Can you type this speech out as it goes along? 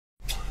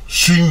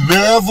She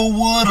never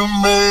would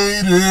have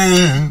made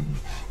it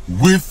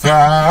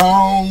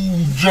without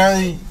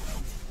Jane.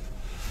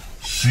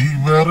 She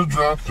better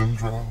drop them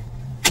draws,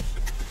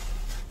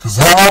 'cause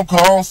how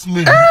cost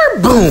me.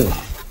 Boom!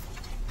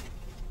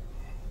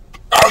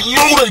 I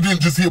know they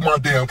didn't just hit my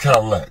damn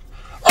Cadillac.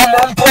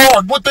 I'm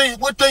parked. What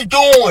they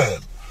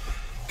doing?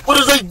 What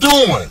is they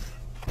doing?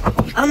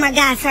 Oh my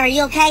God, sir,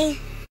 you okay?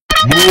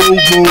 Move.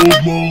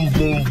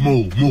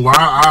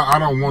 I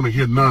don't want to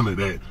hear none of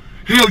that.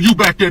 Hell, you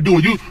back there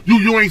doing?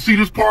 You ain't see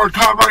this parked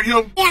car right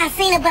here? Yeah, I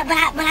seen it, but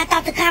I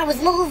thought the car was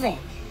moving.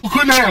 You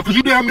couldn't have, because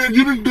you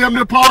didn't damn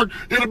near park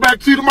in the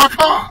back seat of my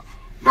car.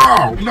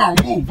 No,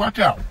 move. Watch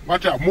out.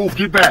 Move.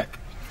 Get back.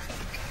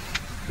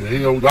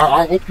 Hell,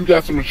 I hope you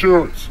got some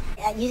insurance.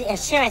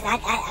 Insurance?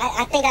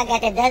 I think I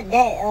got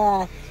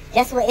that.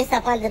 That's what it's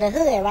up under the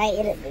hood, right?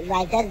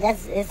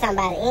 It's something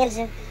about an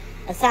engine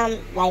or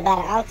something like about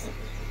an auto.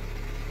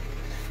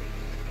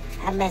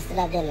 I messed it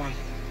up, didn't I?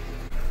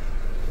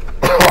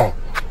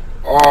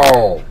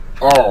 Oh,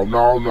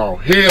 no.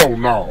 Hell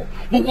no.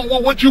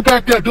 What you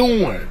back there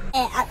doing?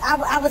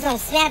 I was on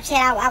Snapchat.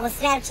 I was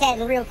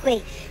Snapchatting real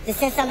quick to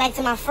send something back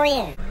to my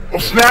friend. Oh,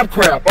 snap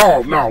crap.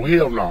 Oh, no,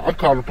 hell no. I'm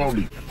calling the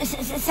police.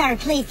 Sir,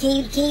 please,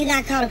 can you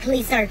not call the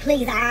police, sir?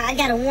 Please, I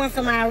got a warrant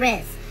for my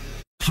arrest.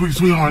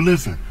 Sweetheart,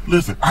 listen.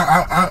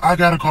 I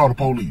gotta call the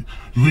police.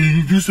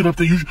 You sit up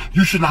there,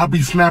 you should not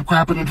be snap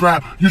crapping and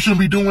drive. You shouldn't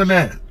be doing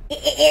that.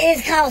 It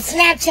is called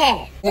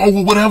Snapchat.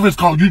 Well, whatever it's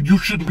called, you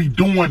shouldn't be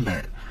doing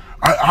that.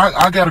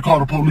 I gotta call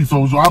the police,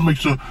 so I'll make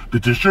sure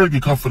that the insurance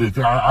get covered for this.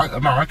 No,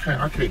 I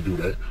can't do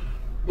that.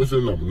 What's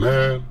the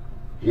number?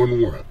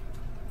 911.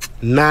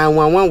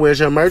 911. Where's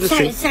your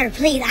emergency? Sir,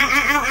 please.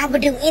 I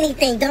would do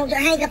anything. Don't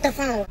hang up the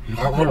phone.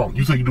 Hold on.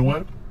 You say you do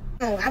what?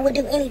 Oh, I would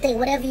do anything,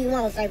 whatever you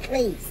want, sir.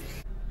 Please.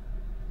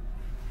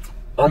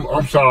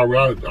 I'm sorry.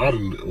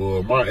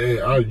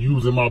 I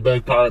used in my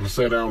back pocket and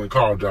sat down and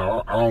called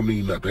y'all. I don't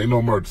need nothing. Ain't no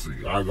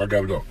emergency. I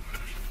gotta go.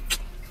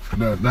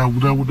 Now,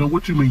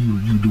 what you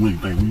mean you do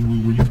anything?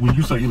 When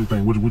you say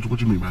anything, what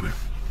you mean by that?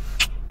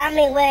 I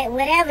mean,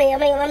 whatever.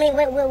 I mean,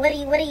 what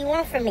do you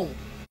want from me?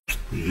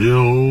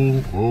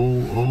 Yeah,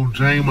 old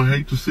James, I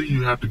hate to see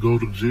you have to go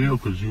to jail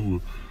because you were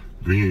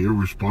being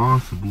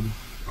irresponsible.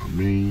 I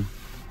mean,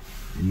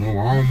 I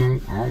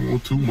don't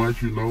want too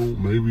much.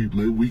 Maybe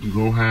we can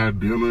go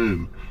have dinner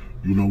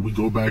and we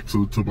go back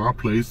to my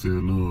place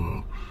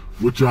and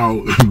what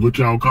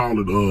y'all call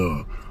it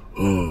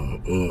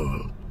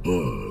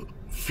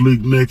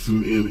flick necks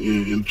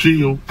and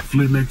chill.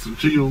 Flick necks and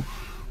chill.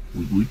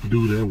 We can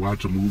do that.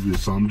 Watch a movie or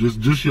something.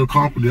 Just your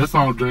company. That's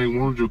all Jane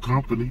wanted, your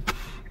company.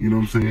 You know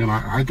what I'm saying?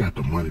 I got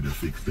the money to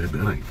fix that.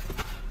 That ain't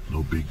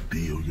no big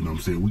deal. You know what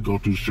I'm saying? We go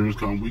through insurance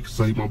company. We can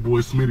say my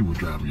boy SMITTY was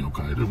driving me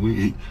okay.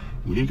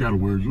 We ain't got to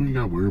worry. You ain't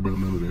got to worry about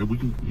none of that. We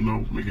can,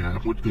 make it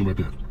happen. What you think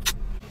about that?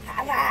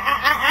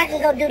 I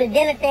can go do the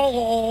dinner thing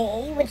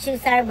and eat with you,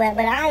 sir, but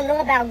I don't know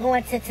about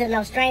going to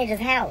no stranger's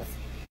house.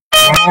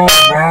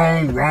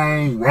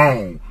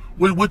 Wrong.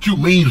 What you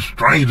mean,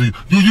 stranger?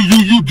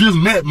 You just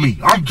met me.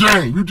 I'm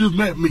James. You just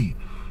met me.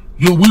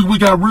 We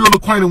got real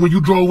acquainted when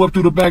you drove up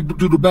to the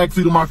back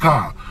seat of my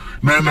car.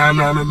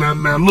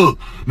 Now look.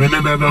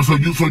 Now, so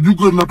you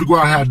good enough to go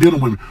out and have dinner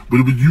with me, but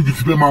you can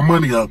spend my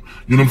money up.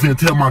 You know what I'm saying?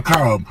 Tear my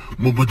car up,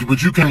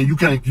 but you can't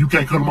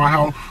come to my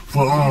house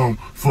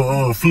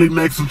for flick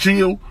necks and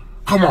chill.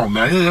 Come on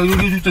now,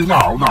 you think no,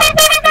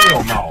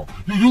 hell no.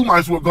 You might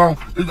as well go.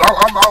 You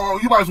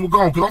might as well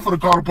go because I'm gonna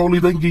call the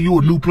police. They can give you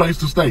a new place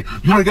to stay.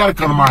 You ain't gotta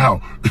come to my house.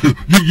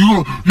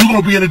 you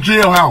gonna be in a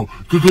jailhouse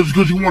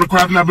because you want to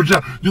crap in that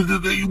jail.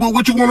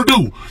 What you want to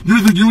do?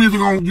 You either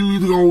gonna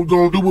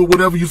do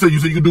whatever you say. You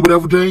say you can do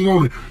whatever Jane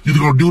wanted. You either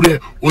gonna do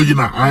that or you're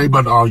not. I ain't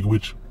about to argue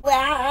with you. Well,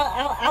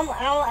 I'm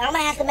gonna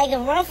have to make a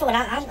run for it.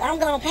 I'm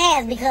gonna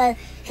pass because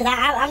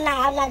I'm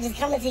not just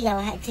coming to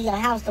your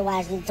house to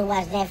watch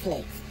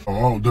Netflix.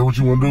 Oh, that what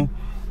you want to do?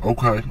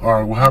 Okay. All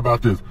right. Well, how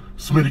about this?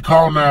 SMITTY,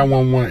 call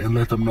 911 and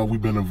let them know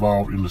we've been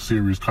involved in a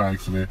serious car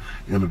accident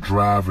and the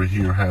driver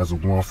here has a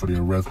warrant for the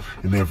arrest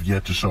and they've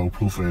yet to show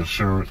proof of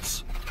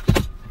insurance.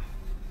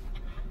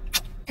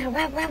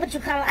 Why would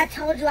you call? I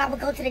told you I would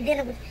go to the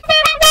dinner with you.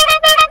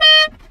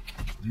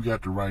 You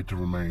got the right to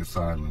remain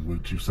silent.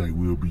 What you say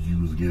will be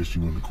used against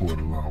you in the court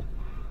of law.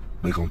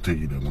 They're going to tell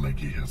you that when they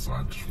get here, so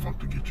I just want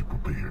to get you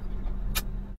prepared.